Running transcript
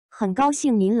很高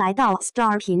兴您来到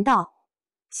Star 频道，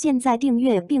现在订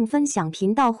阅并分享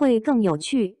频道会更有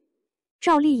趣。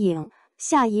赵丽颖，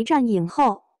下一站影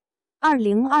后。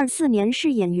2024年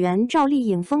是演员赵丽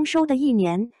颖丰收的一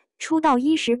年，出道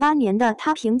18年的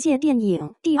她凭借电影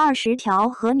《第20条》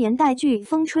和年代剧《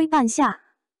风吹半夏》，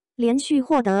连续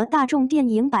获得大众电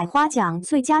影百花奖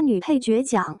最佳女配角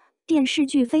奖、电视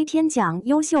剧飞天奖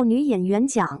优秀女演员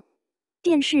奖、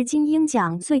电视金鹰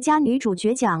奖最佳女主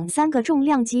角奖3个重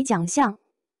量级奖项。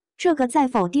这个在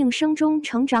否定声中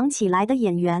成长起来的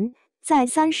演员，在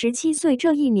37岁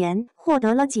这一年获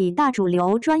得了几大主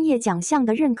流专业奖项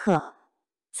的认可。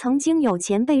曾经有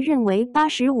前辈认为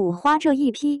85花这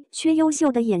一批缺优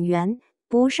秀的演员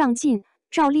不上进，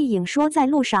赵丽颖说在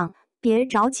路上，别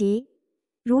着急。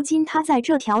如今她在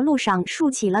这条路上竖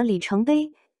起了里程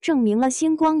碑，证明了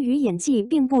星光与演技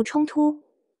并不冲突。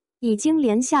已经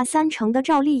连下3城的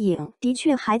赵丽颖的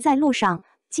确还在路上。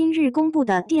今日公布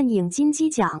的电影金鸡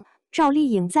奖，赵丽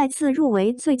颖再次入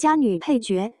围最佳女配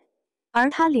角。而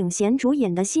她领衔主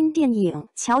演的新电影《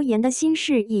乔妍的心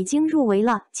事》已经入围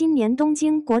了今年东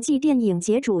京国际电影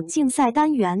节主竞赛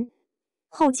单元。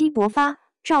厚积薄发，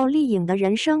赵丽颖的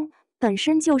人生本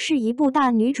身就是一部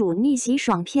大女主逆袭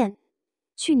爽片。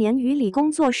去年娱理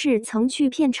工作室曾去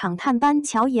片场探班《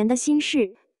乔妍的心事》，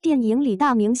电影里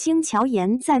大明星乔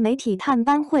妍在媒体探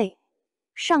班会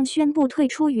上宣布退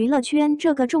出娱乐圈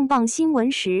这个重磅新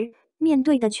闻时，面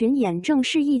对的群演正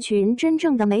是一群真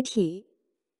正的媒体。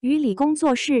娱理工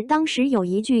作室当时有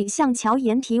一句向乔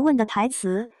妍提问的台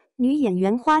词，女演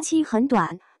员花期很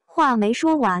短，话没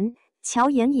说完，乔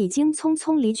妍已经匆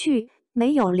匆离去，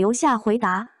没有留下回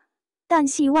答。但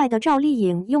戏外的赵丽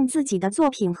颖用自己的作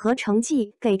品和成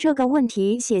绩给这个问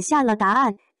题写下了答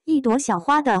案。一朵小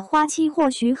花的花期或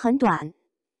许很短，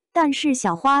但是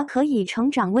小花可以成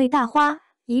长为大花，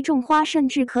一种花甚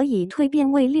至可以蜕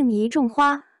变为另一种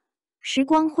花。时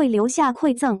光会留下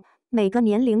馈赠，每个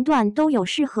年龄段都有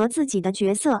适合自己的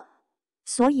角色。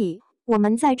所以我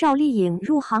们在赵丽颖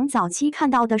入行早期看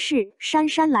到的是《杉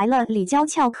杉来了》里娇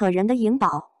俏可人的颖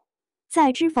宝，在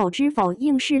《知否知否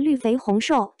应是绿肥红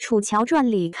瘦》《楚乔传》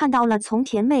里看到了从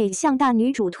甜妹向大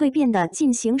女主蜕变的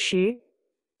进行时，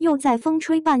又在《风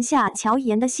吹半夏》《乔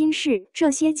妍的心事》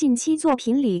这些近期作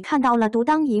品里看到了独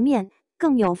当一面、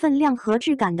更有分量和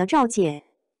质感的赵姐。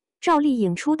赵丽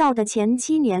颖出道的前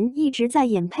7年一直在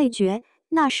演配角，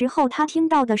那时候她听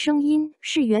到的声音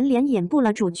是圆脸演不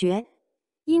了主角，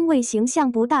因为形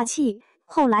象不大气。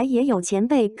后来也有前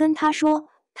辈跟她说，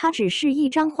她只是一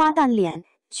张花旦脸，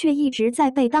却一直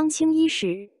在被当青衣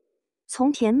使。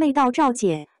从甜妹到赵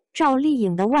姐，赵丽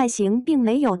颖的外形并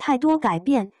没有太多改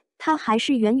变，她还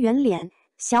是圆圆脸、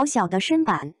小小的身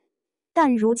板。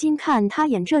但如今看她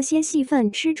演这些戏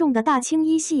份吃重的大青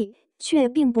衣戏，却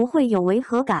并不会有违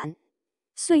和感。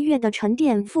岁月的沉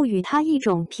淀赋予她一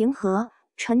种平和、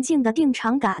沉静的定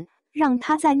场感，让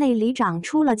她在内里长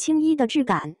出了青衣的质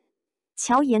感。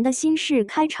乔妍的心事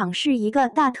开场是一个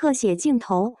大特写镜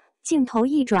头，镜头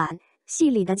一转，戏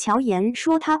里的乔妍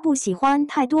说她不喜欢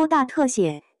太多大特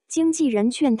写，经纪人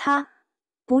劝她，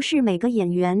不是每个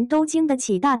演员都经得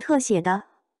起大特写的。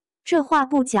这话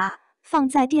不假，放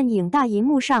在电影大银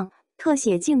幕上，特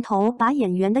写镜头把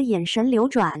演员的眼神流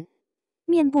转、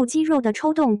面部肌肉的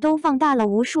抽动都放大了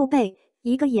无数倍，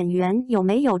一个演员有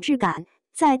没有质感，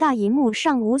在大银幕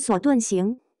上无所遁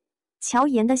形。乔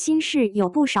妍的心事有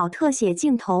不少特写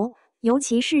镜头，尤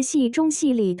其是戏中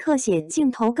戏里特写镜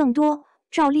头更多。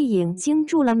赵丽颖经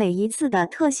住了每一次的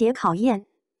特写考验，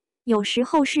有时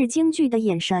候是京剧的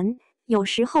眼神，有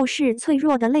时候是脆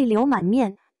弱的泪流满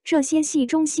面。这些戏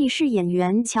中戏是演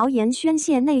员乔妍宣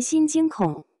泄内心惊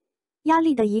恐、压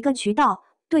力的一个渠道，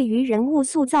对于人物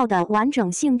塑造的完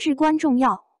整性至关重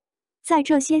要。在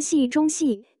这些戏中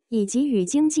戏以及与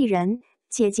经纪人、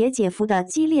姐姐姐夫的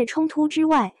激烈冲突之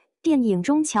外，电影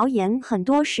中乔妍很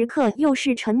多时刻又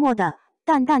是沉默的、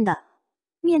淡淡的。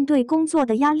面对工作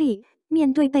的压力，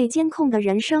面对被监控的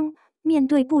人生，面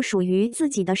对不属于自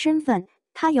己的身份，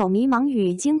她有迷茫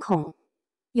与惊恐，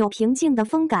有平静的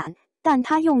风感，但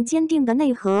她用坚定的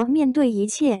内核面对一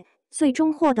切，最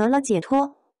终获得了解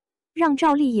脱。让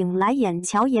赵丽颖来演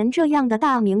乔妍这样的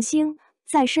大明星，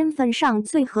在身份上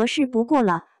最合适不过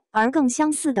了，而更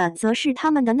相似的则是他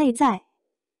们的内在。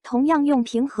同样用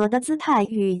平和的姿态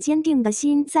与坚定的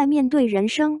心在面对人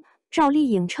生，赵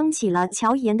丽颖撑起了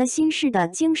乔妍的心事的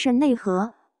精神内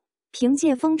核。凭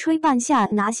借《风吹半夏》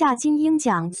拿下金鹰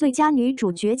奖最佳女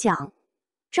主角奖。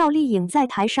赵丽颖在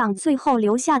台上最后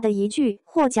留下的一句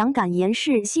获奖感言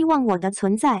是：希望我的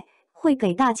存在会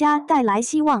给大家带来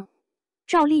希望。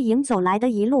赵丽颖走来的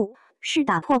一路，是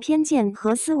打破偏见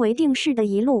和思维定式的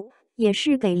一路，也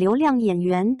是给流量演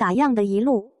员打样的一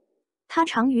路。她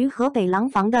常于河北廊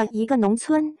坊的一个农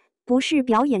村，不是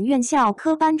表演院校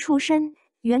科班出身，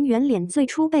圆圆脸最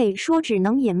初被说只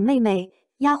能演妹妹、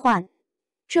丫鬟，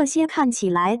这些看起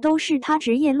来都是她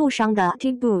职业路上的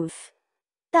debut。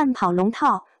但跑龙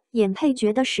套、演配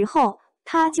角的时候，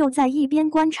她就在一边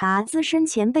观察资深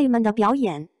前辈们的表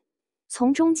演，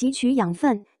从中汲取养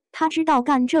分。她知道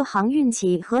干这行运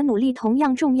气和努力同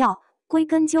样重要，归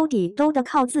根究底都得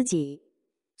靠自己。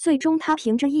最终她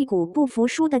凭着一股不服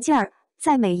输的劲儿，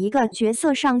在每一个角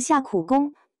色上下苦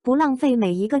功，不浪费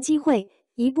每一个机会，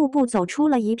一步步走出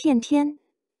了一片天。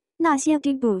那些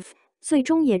debut 最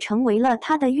终也成为了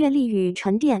她的阅历与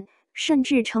沉淀，甚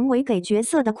至成为给角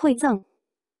色的馈赠。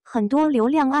很多流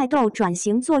量爱豆转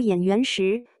型做演员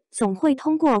时，总会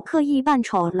通过刻意扮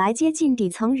丑来接近底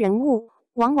层人物，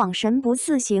往往神不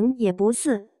似形也不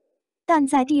似。但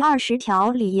在第20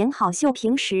条里演郝秀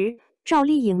萍时，赵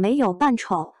丽颖没有扮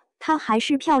丑，她还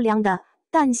是漂亮的，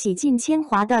但洗尽铅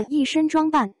华的一身装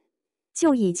扮，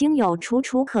就已经有楚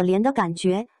楚可怜的感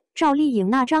觉。赵丽颖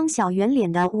那张小圆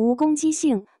脸的无攻击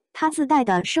性，她自带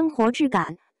的生活质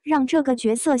感，让这个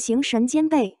角色形神兼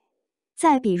备。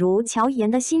再比如乔妍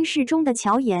的心事中的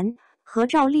乔妍，和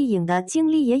赵丽颖的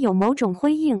经历也有某种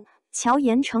辉映。乔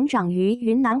妍成长于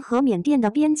云南和缅甸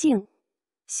的边境，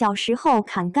小时候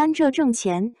砍甘蔗挣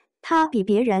钱，她比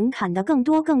别人砍得更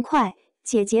多更快。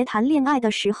姐姐谈恋爱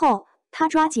的时候，她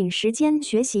抓紧时间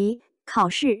学习考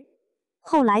试，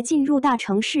后来进入大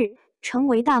城市，成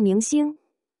为大明星。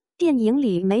电影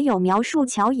里没有描述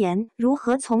乔妍如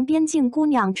何从边境姑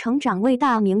娘成长为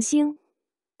大明星，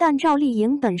但赵丽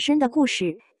颖本身的故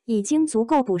事已经足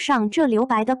够补上这留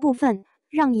白的部分，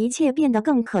让一切变得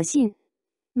更可信。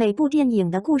每部电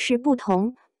影的故事不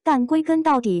同，但归根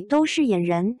到底都是演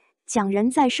人，讲人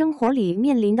在生活里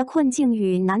面临的困境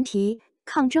与难题，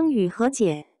抗争与和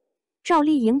解。赵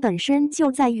丽颖本身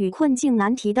就在与困境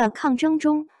难题的抗争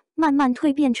中，慢慢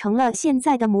蜕变成了现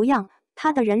在的模样。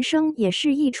她的人生也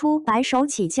是一出白手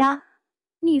起家、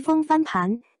逆风翻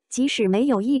盘，即使没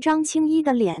有一张青衣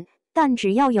的脸，但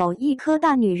只要有一颗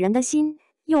大女人的心，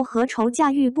又何愁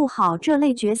驾驭不好这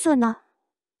类角色呢？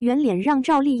圆脸让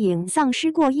赵丽颖丧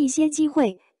失过一些机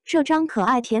会，这张可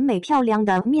爱甜美漂亮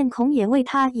的面孔也为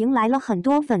她迎来了很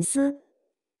多粉丝。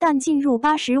但进入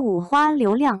85花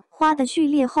流量花的序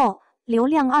列后，流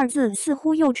量二字似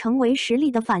乎又成为实力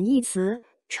的反义词，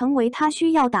成为她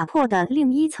需要打破的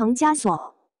另一层枷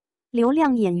锁。流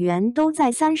量演员都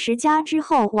在30+之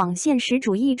后往现实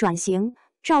主义转型，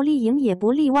赵丽颖也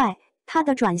不例外。她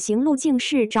的转型路径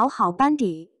是找好班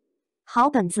底、好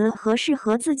本子和适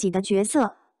合自己的角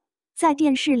色。在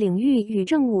电视领域与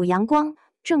正午阳光、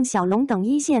郑晓龙等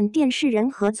一线电视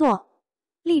人合作，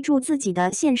立住自己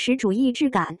的现实主义质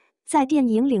感；在电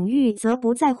影领域则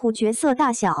不在乎角色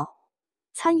大小，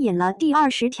参演了第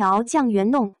20条、酱园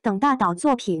弄等大导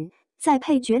作品，在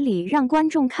配角里让观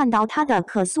众看到她的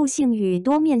可塑性与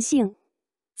多面性。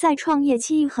在创业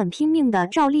期很拼命的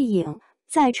赵丽颖，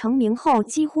在成名后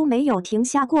几乎没有停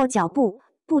下过脚步，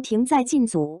不停在进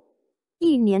组。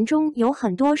一年中有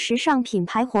很多时尚品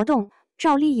牌活动，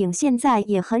赵丽颖现在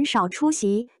也很少出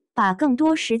席，把更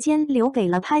多时间留给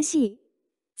了拍戏。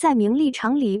在名利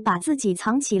场里把自己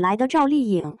藏起来的赵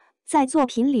丽颖，在作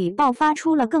品里爆发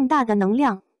出了更大的能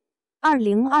量。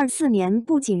2024年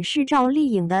不仅是赵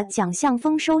丽颖的奖项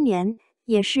丰收年，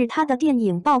也是她的电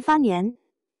影爆发年。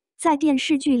在电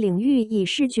视剧领域已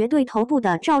是绝对头部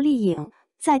的赵丽颖，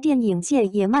在电影界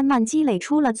也慢慢积累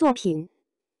出了作品。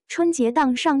春节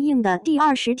档上映的第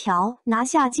20条拿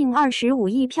下近25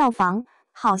亿票房，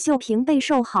郝秀萍备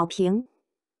受好评。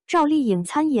赵丽颖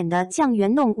参演的《酱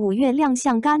园弄》5月亮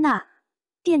相戛纳。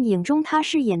电影中她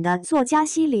饰演的作家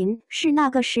西林是那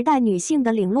个时代女性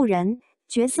的领路人，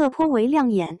角色颇为亮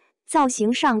眼，造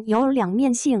型上有两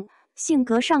面性，性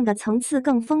格上的层次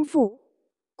更丰富。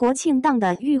国庆档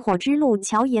的《浴火之路》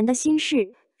乔妍的心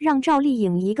事，让赵丽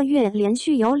颖1个月连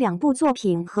续有2部作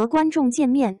品和观众见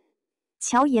面。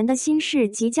乔妍的心事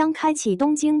即将开启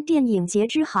东京电影节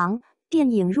之行，电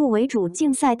影入围主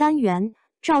竞赛单元，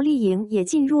赵丽颖也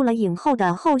进入了影后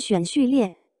的候选序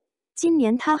列。今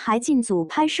年她还进组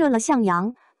拍摄了《向阳》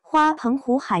《花》《澎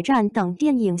湖海战》等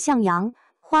电影。《向阳》《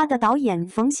花》的导演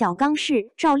冯小刚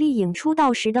是赵丽颖出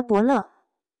道时的伯乐，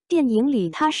电影里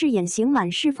她饰演刑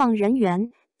满释放人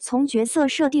员，从角色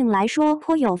设定来说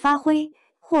颇有发挥，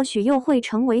或许又会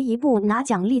成为一部拿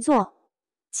奖力作。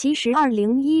其实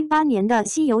2018年的《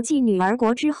西游记》女儿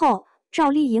国之后，赵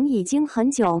丽颖已经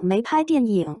很久没拍电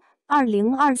影。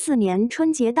2024年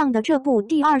春节档的这部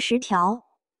第20条，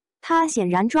她显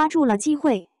然抓住了机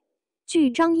会。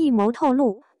据张艺谋透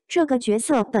露，这个角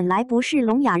色本来不是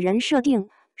聋哑人设定，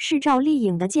是赵丽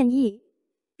颖的建议，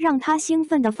让她兴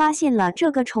奋地发现了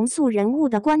这个重塑人物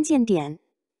的关键点。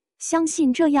相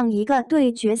信这样一个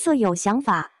对角色有想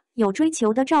法、有追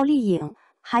求的赵丽颖，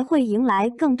还会迎来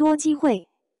更多机会。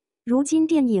如今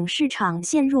电影市场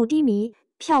陷入低迷，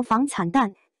票房惨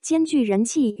淡，兼具人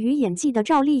气与演技的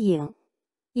赵丽颖，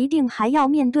一定还要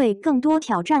面对更多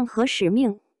挑战和使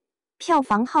命。票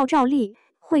房号召力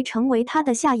会成为她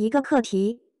的下一个课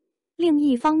题。另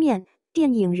一方面，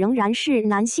电影仍然是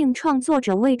男性创作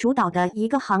者为主导的一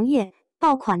个行业，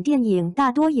爆款电影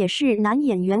大多也是男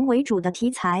演员为主的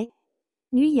题材，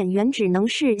女演员只能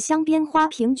是镶边花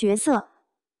瓶角色。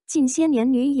近些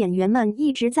年，女演员们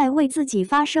一直在为自己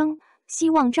发声，希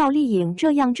望赵丽颖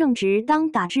这样正值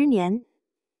当打之年，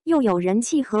又有人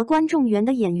气和观众缘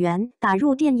的演员打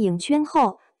入电影圈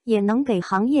后，也能给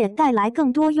行业带来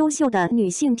更多优秀的女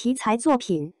性题材作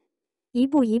品。一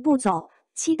步一步走，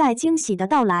期待惊喜的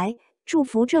到来，祝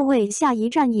福这位下一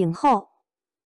站影后。